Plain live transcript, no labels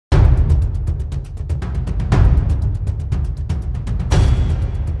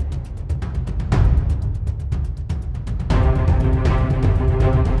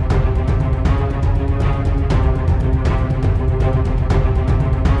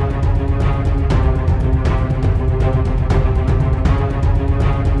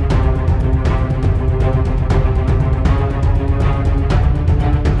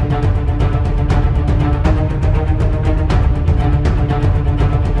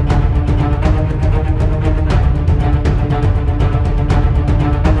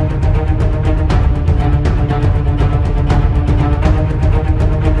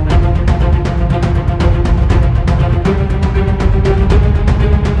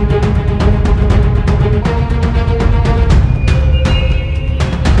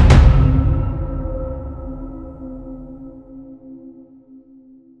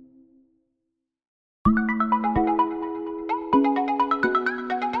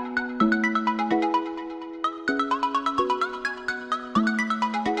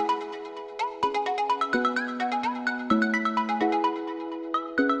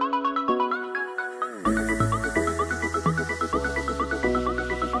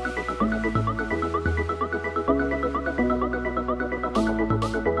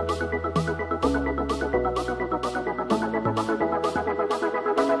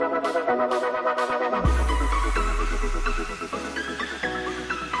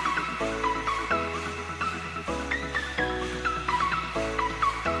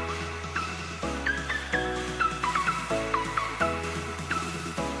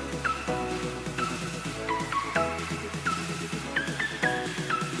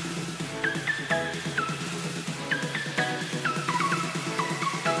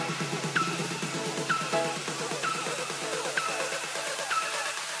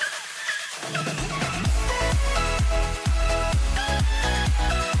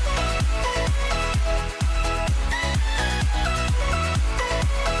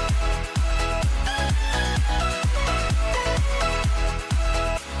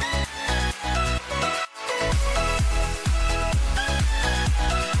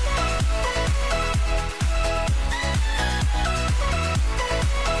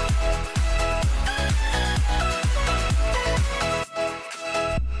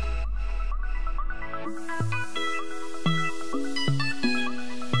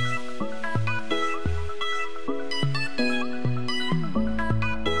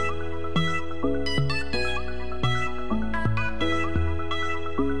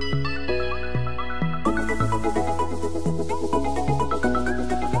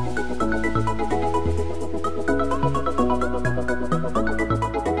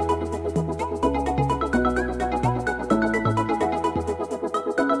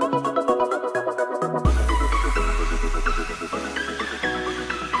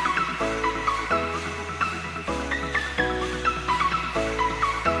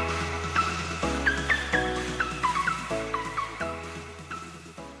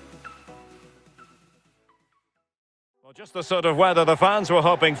It's the sort of weather the fans were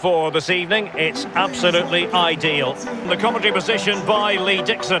hoping for this evening. It's absolutely ideal. The commentary position by Lee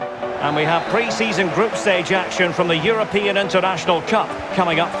Dixon. And we have pre-season group stage action from the European International Cup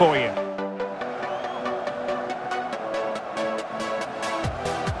coming up for you.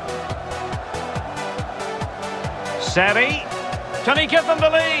 Seri, can he give them the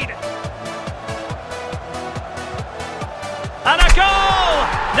lead? And a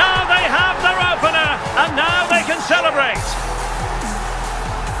goal! Now they have their opener, and now they can celebrate.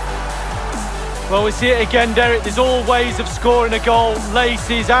 Well, we see it again, Derek. There's all ways of scoring a goal.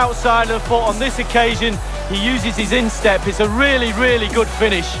 Laces outside of the foot. On this occasion, he uses his instep. It's a really, really good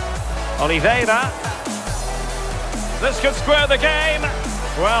finish. Oliveira. This could square the game.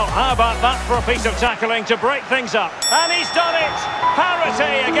 Well, how about that for a piece of tackling to break things up? And he's done it!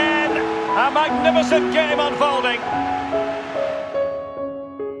 Parity again! A magnificent game unfolding.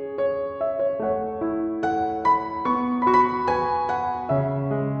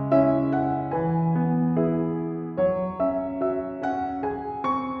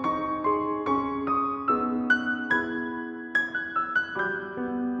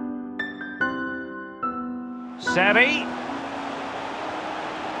 Seri.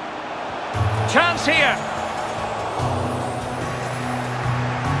 Chance here.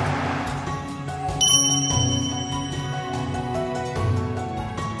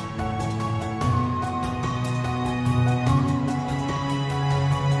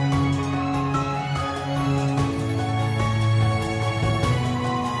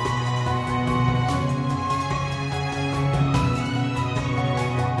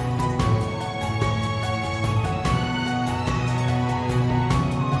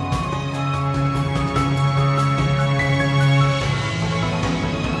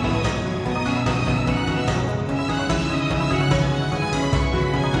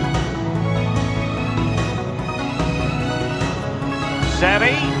 Seri.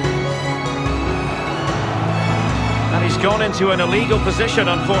 And he's gone into an illegal position,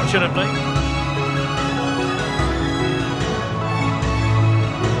 unfortunately.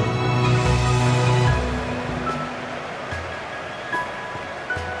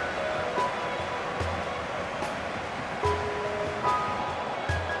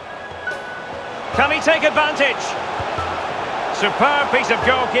 Can he take advantage? Superb piece of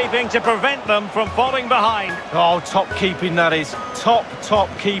goalkeeping to prevent them from falling behind. Oh, top keeping that is. Top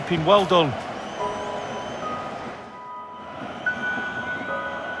keeping. Well done.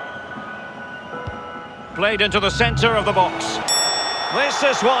 Played into the centre of the box. This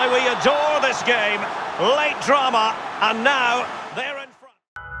is why we adore this game. Late drama, and now they're in front.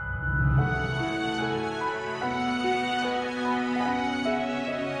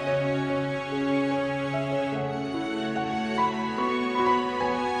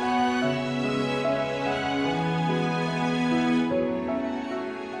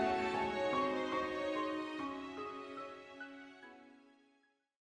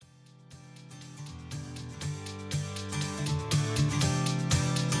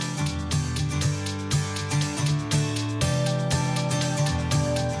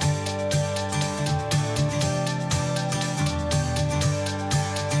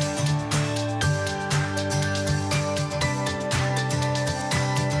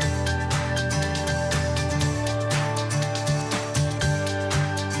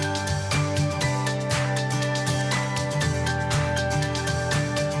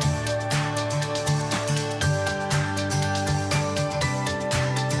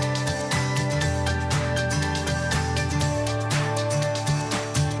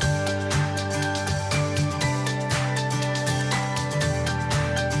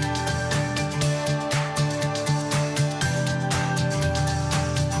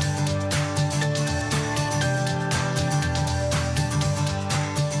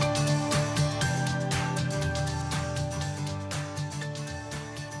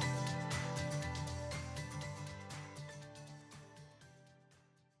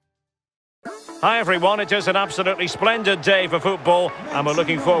 Hi everyone, it is an absolutely splendid day for football and we're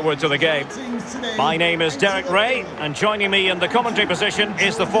looking forward to the game. My name is Derek Ray and joining me in the commentary position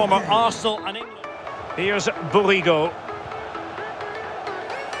is the former Arsenal and England. Here's Burigo.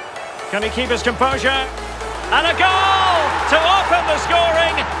 Can he keep his composure? And a goal to open the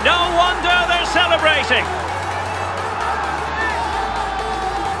scoring. No wonder they're celebrating.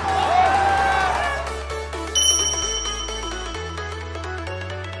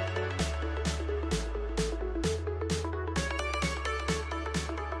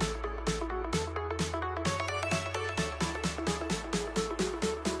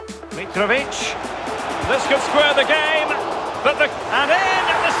 Mitrovic. This could square the game. And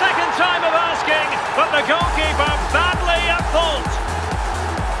in the second time of asking, but the goalkeeper badly clearly at fault.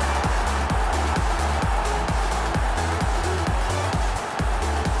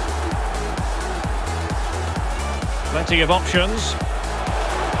 Plenty of options.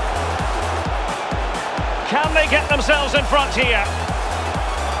 Can they get themselves in front here?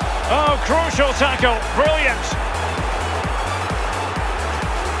 Oh, crucial tackle. Brilliant.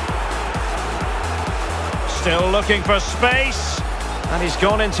 Still looking for space. And he's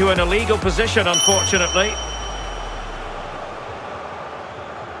gone into an illegal position, unfortunately.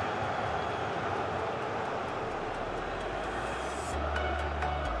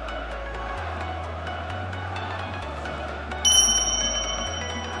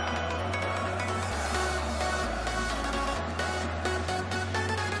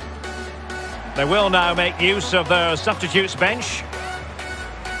 They will now make use of their substitutes bench.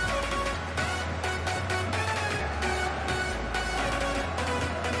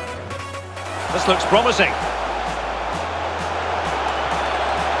 This looks promising.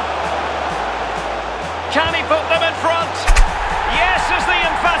 Can he put them in front? Yes is the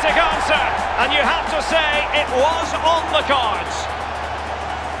emphatic answer. And you have to say it was on the cards.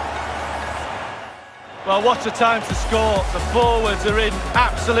 Well, what a time to score. The forwards are in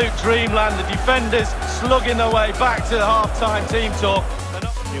absolute dreamland. The defenders slugging their way back to the half-time team talk.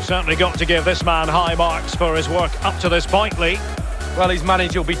 You've certainly got to give this man high marks for his work up to this point, Lee. Well, his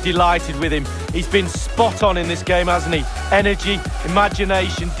manager will be delighted with him. He's been spot on in this game, hasn't he? Energy,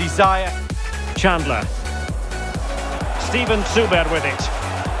 imagination, desire. Chandler. Steven Zuber with it.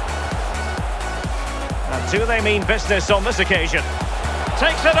 And do they mean business on this occasion?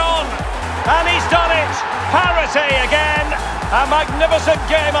 Takes it on. And he's done it! Parity again! A magnificent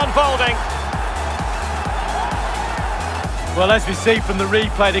game unfolding. Well, as we see from the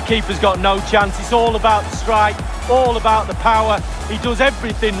replay, the keeper's got no chance. It's all about the strike, all about the power. He does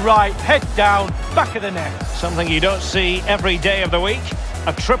everything right, head down, back of the net. Something you don't see every day of the week.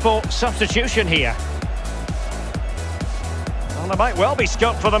 A triple substitution here. Well, there might well be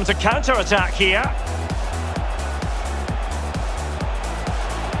scope for them to counter-attack here.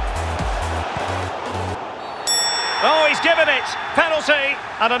 Oh, he's given it. Penalty,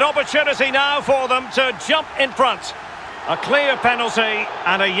 and an opportunity now for them to jump in front. A clear penalty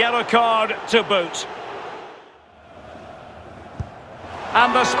and a yellow card to boot.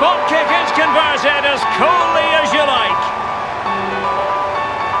 And the spot kick is converted as coolly as you like.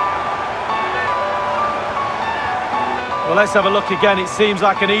 Well, let's have a look again. It seems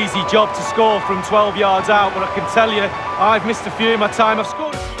like an easy job to score from 12 yards out, but I can tell you, I've missed a few in my time. I've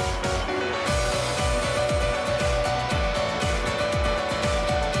scored.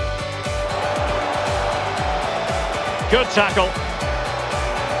 Good tackle.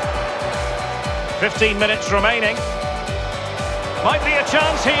 15 minutes remaining. Might be a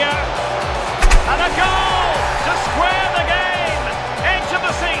chance here. And a goal to square the game. Edge of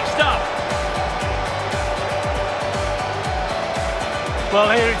the seat stuff. Well,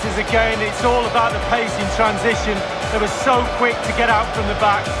 here it is again. It's all about the pace in transition. They were so quick to get out from the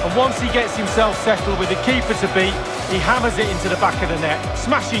back. And once he gets himself settled with the keeper to beat, he hammers it into the back of the net.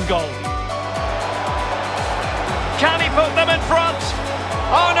 Smashing goal. Can he put them in front?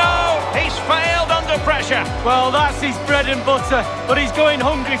 Oh no, he's failed under pressure. Well, that's his bread and butter, but he's going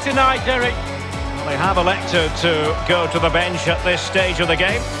hungry tonight, Derek. They have elected to go to the bench at this stage of the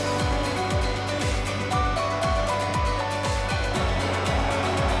game.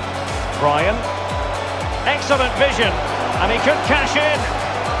 Brian. Excellent vision, and he could cash in.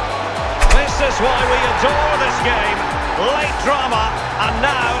 This is why we adore this game. Late drama, and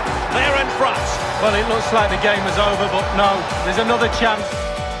now they're in front. Well, it looks like the game was over, but no, there's another chance.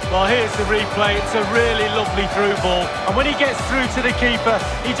 Well, here's the replay. It's a really lovely through ball. And when he gets through to the keeper,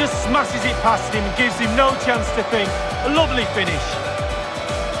 he just smashes it past him and gives him no chance to think. A lovely finish.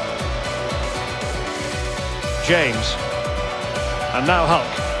 James. And now Hulk.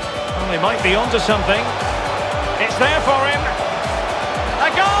 Well, they might be onto something. It's there for him. A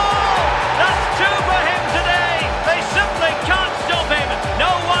goal! That's two for him today. They simply can't stop him. No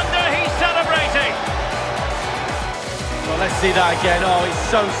wonder he's celebrating. Well, let's see that again. Oh, it's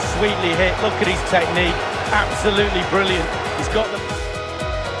so sweetly hit. Look at his technique. Absolutely brilliant. He's got the...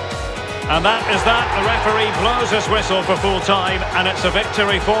 And that is that. The referee blows his whistle for full time, and it's a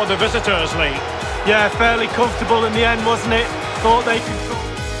victory for the visitors, Lee. Yeah, fairly comfortable in the end, wasn't it? Thought they could...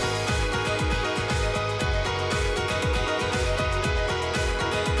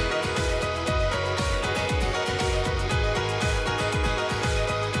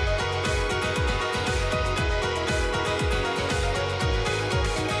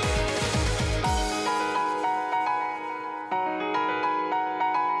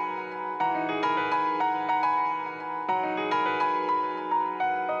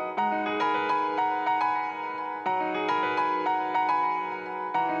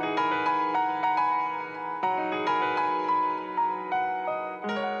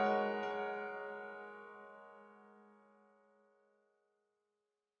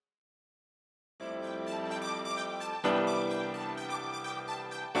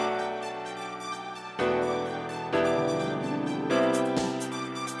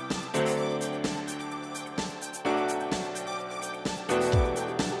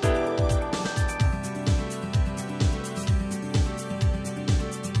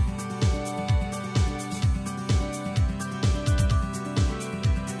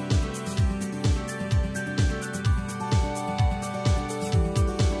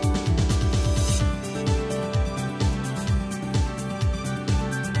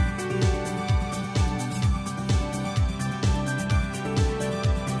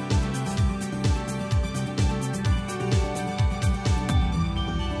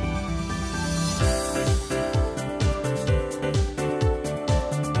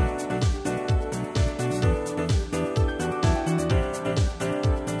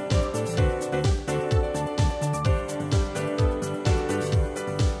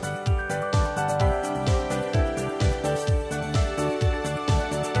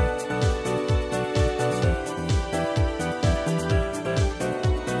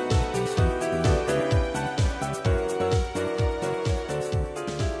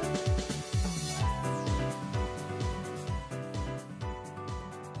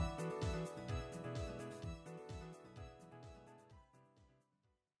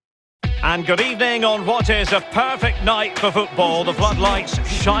 And good evening on what is a perfect night for football. The floodlights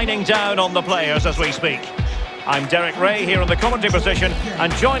shining down on the players as we speak. I'm Derek Ray here in the commentary position,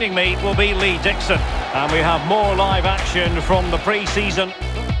 and joining me will be Lee Dixon. And we have more live action from the pre-season.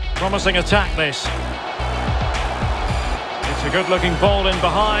 Promising attack this. It's a good-looking ball in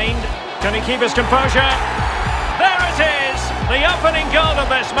behind. Can he keep his composure? There it is! The opening goal of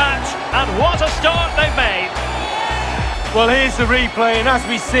this match, and what a start they've made. Well, here's the replay, and as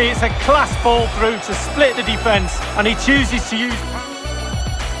we see, it's a class ball through to split the defence, and he chooses to use...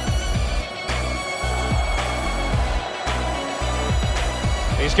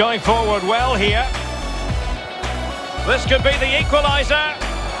 He's going forward well here. This could be the equaliser,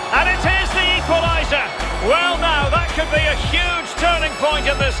 and it is the equaliser. Well, now, that could be a huge turning point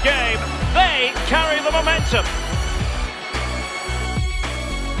in this game. They carry the momentum.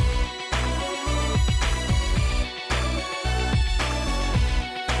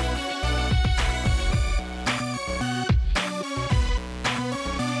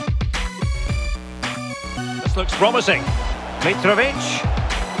 This looks promising. Mitrovic.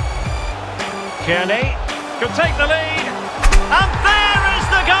 Kearney could take the lead. And there is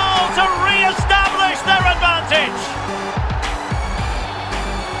the goal to re-establish their advantage.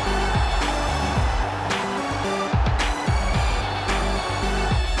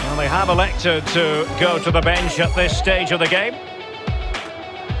 Well, they have elected to go to the bench at this stage of the game.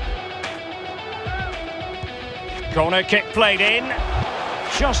 Corner kick played in.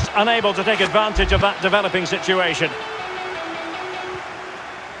 Just unable to take advantage of that developing situation.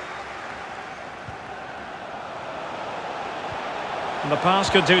 And the pass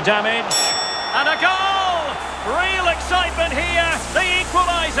could do damage. And a goal! Real excitement here, the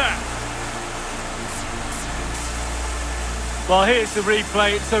equaliser. Well, here's the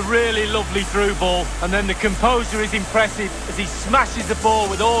replay. It's a really lovely through ball, and then the composure is impressive as he smashes the ball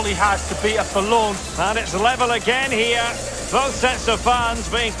with all he has to beat a forlorn. And it's level again here. Both sets of fans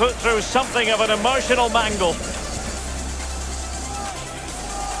being put through something of an emotional mangle.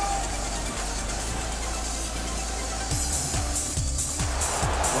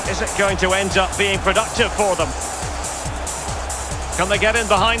 Is it going to end up being productive for them? Can they get in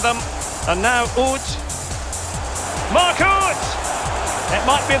behind them? And now Oud. Mark Oud! It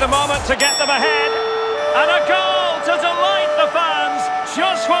might be the moment to get them ahead. And a goal to delight the fans.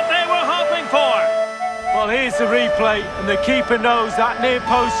 Just what they were hoping for. Well, here's the replay, and the keeper knows that near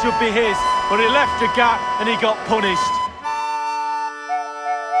post should be his, but he left a gap and he got punished.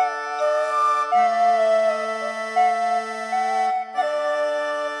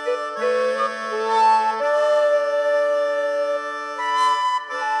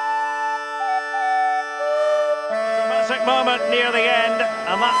 Dramatic moment near the end,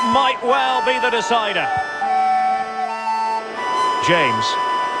 and that might well be the decider. James,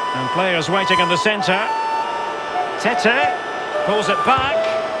 and players waiting in the centre. Tete pulls it back,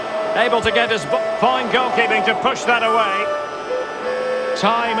 able to get his fine goalkeeping to push that away.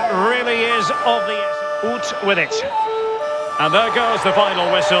 Time really is of the essence. Out with it. And there goes the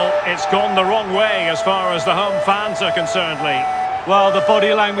final whistle. It's gone the wrong way as far as the home fans are concerned, Lee. Well, the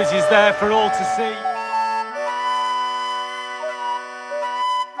body language is there for all to see.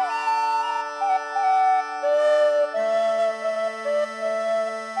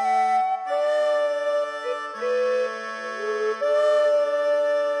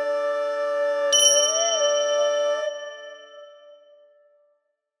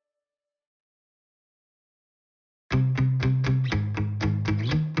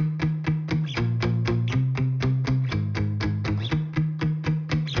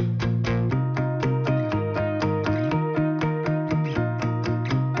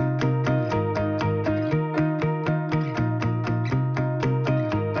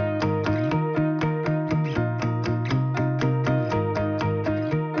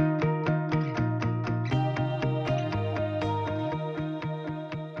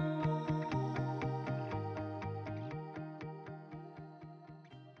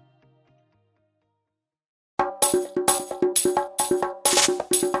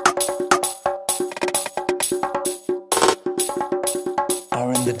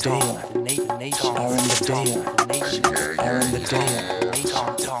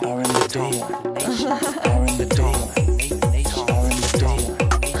 Are in the door.